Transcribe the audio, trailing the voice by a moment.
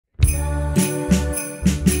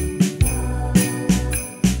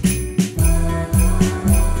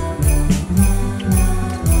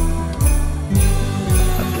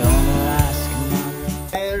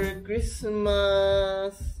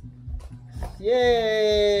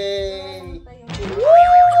Yay!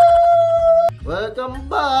 Welcome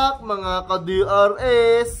back mga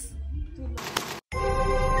ka-DRS!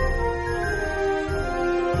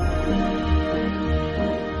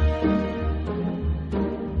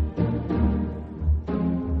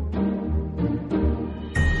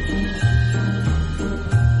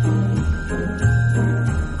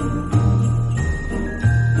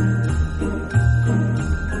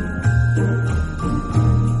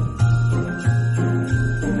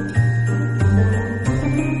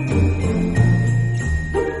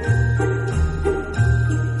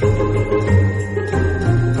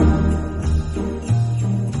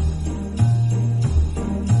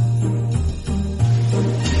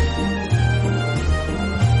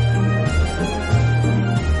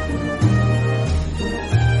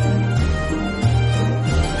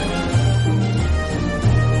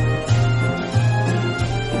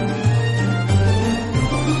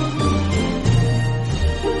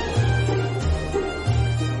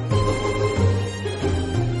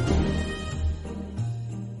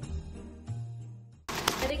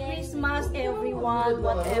 Everyone,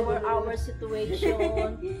 whatever our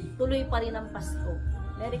situation, tuloy pa rin ang Pasko.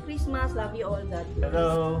 Merry Christmas, love you all, God bless.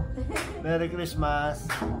 Hello, Merry Christmas.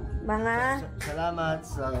 Mga salamat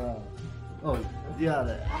sa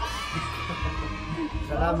DRS.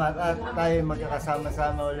 Salamat at tayo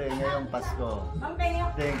magkakasama-sama ulit ngayong Pasko.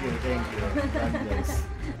 Thank you, God bless.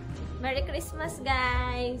 Merry Christmas,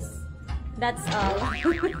 guys. That's all.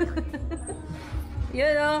 You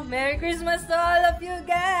know, Merry Christmas to all of you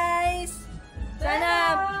guys!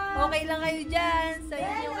 Sana okay lang kayo dyan sa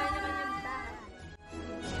inyong kanya-kanyang tahan.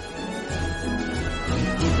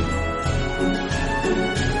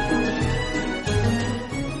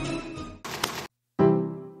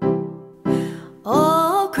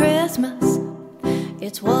 Oh, Christmas,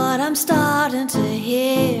 it's what I'm starting to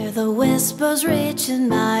hear. The whispers reaching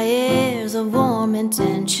my ears of warm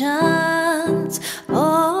intentions.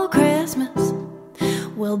 Oh, Christmas,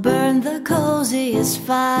 we'll burn the coziest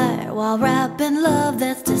fire while wrapping love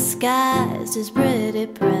that's disguised as pretty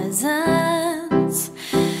presents.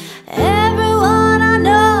 Everyone I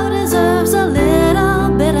know deserves a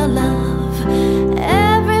little bit of love.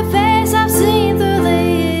 Every face I've seen through the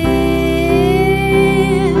year.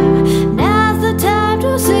 Now's the time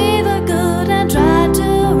to see the good and try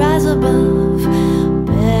to rise above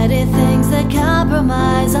petty things that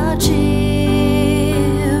compromise our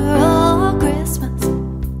cheer. Oh, Christmas,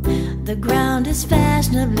 the ground is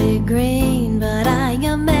fashionably green, but I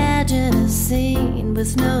imagine a scene with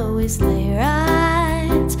snowy sleigh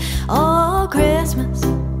rides. Oh, Christmas,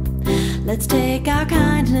 let's take our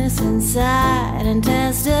kindness inside and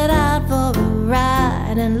test it out for a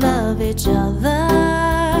ride and love each other.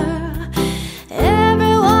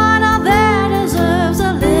 Everyone out there deserves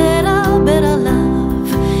a little bit of love,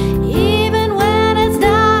 even when it's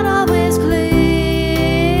not always clear.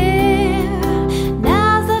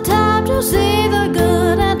 Now's the time to see the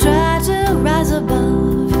good and try to rise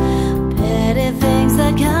above petty things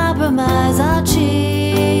that compromise our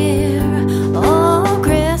cheer. Oh,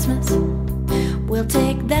 Christmas, we'll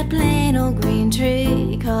take that plain old green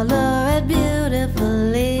tree, color it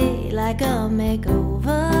beautifully like a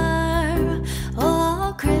makeover.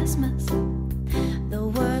 Oh, Christmas, the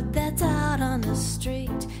word that's out on the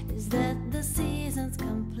street is that the season's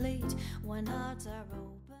complete when hearts are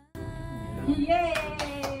open. Yay!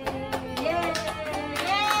 Yay!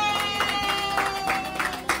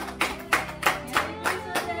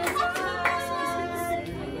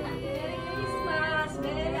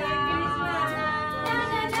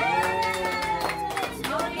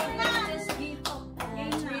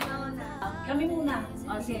 Kami muna.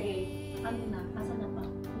 O, sige. Ano na? Asa na pa?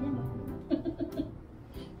 Ayan.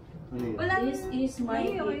 This is my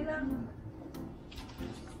gift.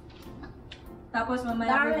 Tapos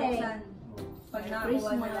mamaya buksan. Pag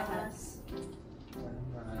nakakuha na lahat.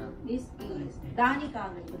 This is Danny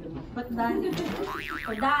kagad ko lumang. Ba't Danny?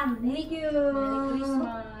 O Dan, thank you! Merry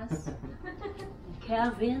Christmas!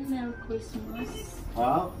 Kevin, Merry Christmas!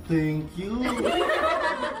 Wow, thank you!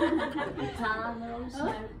 Thanos, Merry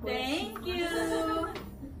Christmas! Thank you!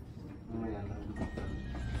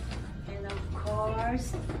 And of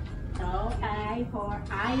course, I for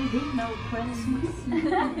Ivy, Merry Christmas!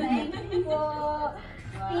 Thank you po!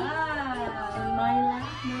 Wow! And my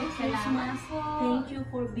last Merry Christmas! Thank you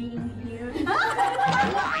for being here.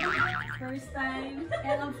 First time.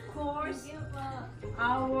 And of course,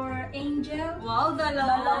 our angel. Wow,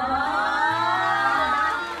 dalawa!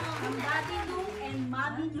 Ang Daddy Lou and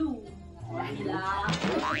Mommy Lou.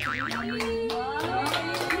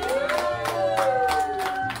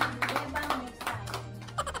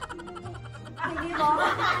 mo.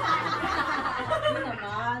 Yun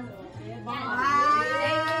naman.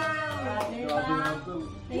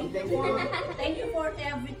 Thank you for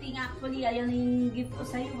everything. Actually, ayan yung gift ko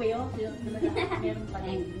sa'yo. Meron pa na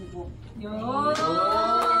yung buko. Yun!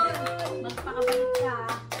 Magpakabalik ka.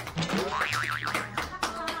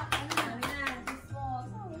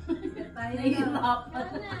 Nahihirapan.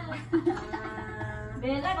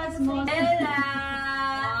 Bella, mas mo. Bella!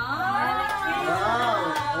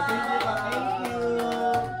 Wow! Thank you.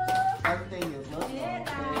 Thank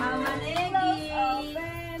you. Mama Negi!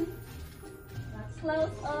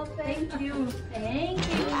 Close open. Thank you. Thank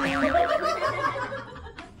you.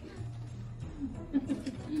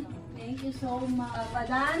 Thank you so much. Papa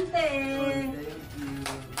Dante.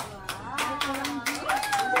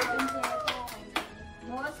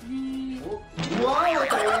 Boss D. Wow!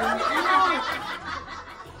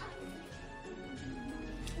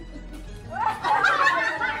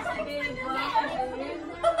 Thank you!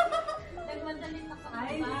 Nagmadali na ka.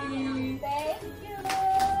 Thank you.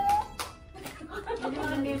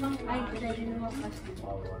 Ay, pwede naman kasi.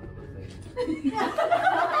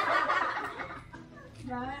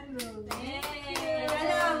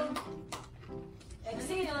 Alam.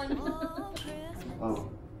 Excion. Oh.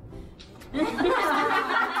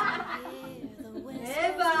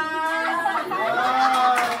 Eva!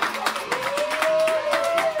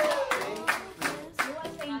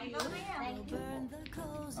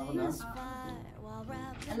 Ako na?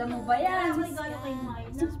 Alam mo ba yan? Regalo kay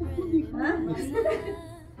Mike. Ha?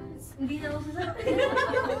 Hindi na ako sasabi.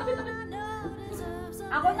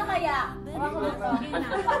 Ako na kaya? Ako na to.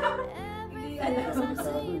 Hindi alam.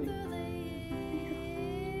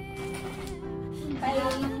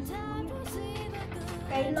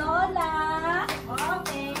 Kay Lola.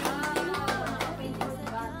 Okay.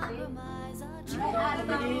 Kay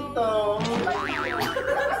Ate. Dito.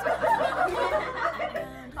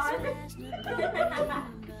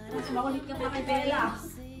 Mas makulit ka pa kay Bella.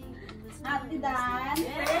 Ate Dan.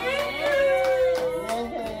 Yay!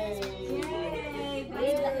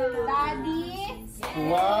 Daddy.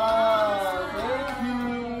 Wow! Thank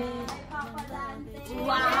you! Papa Dante.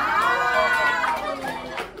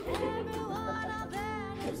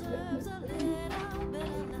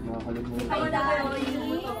 Nakakalimutan. Kay Daddy.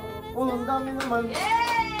 Oh, ang dami naman. Wow!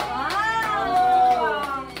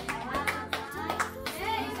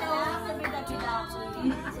 Kay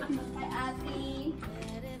Ate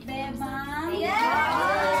Beba.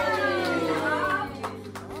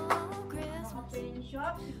 Open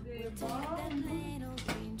shop.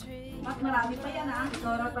 Mas marami pa yan ha.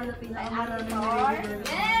 Dora pala pinakamarami.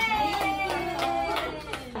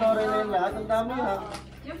 Sorry na yung lahat. Ang dami ha.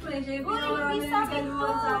 Siyempre, siya yung pinakamarami sa atin.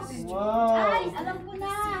 Wow! Ay, alam ko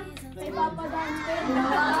na. Kay Papa Dante.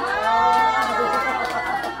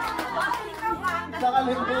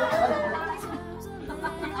 Nakalimutan.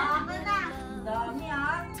 Ako na. Dami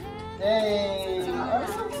ha. Hey!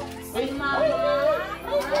 Wait!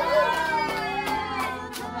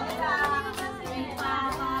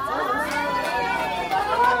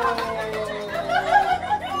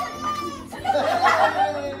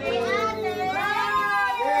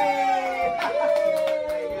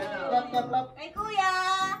 Kay Kuya.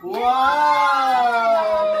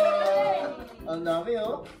 Wow! Ang dami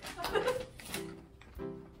oh.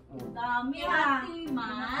 Dami ha.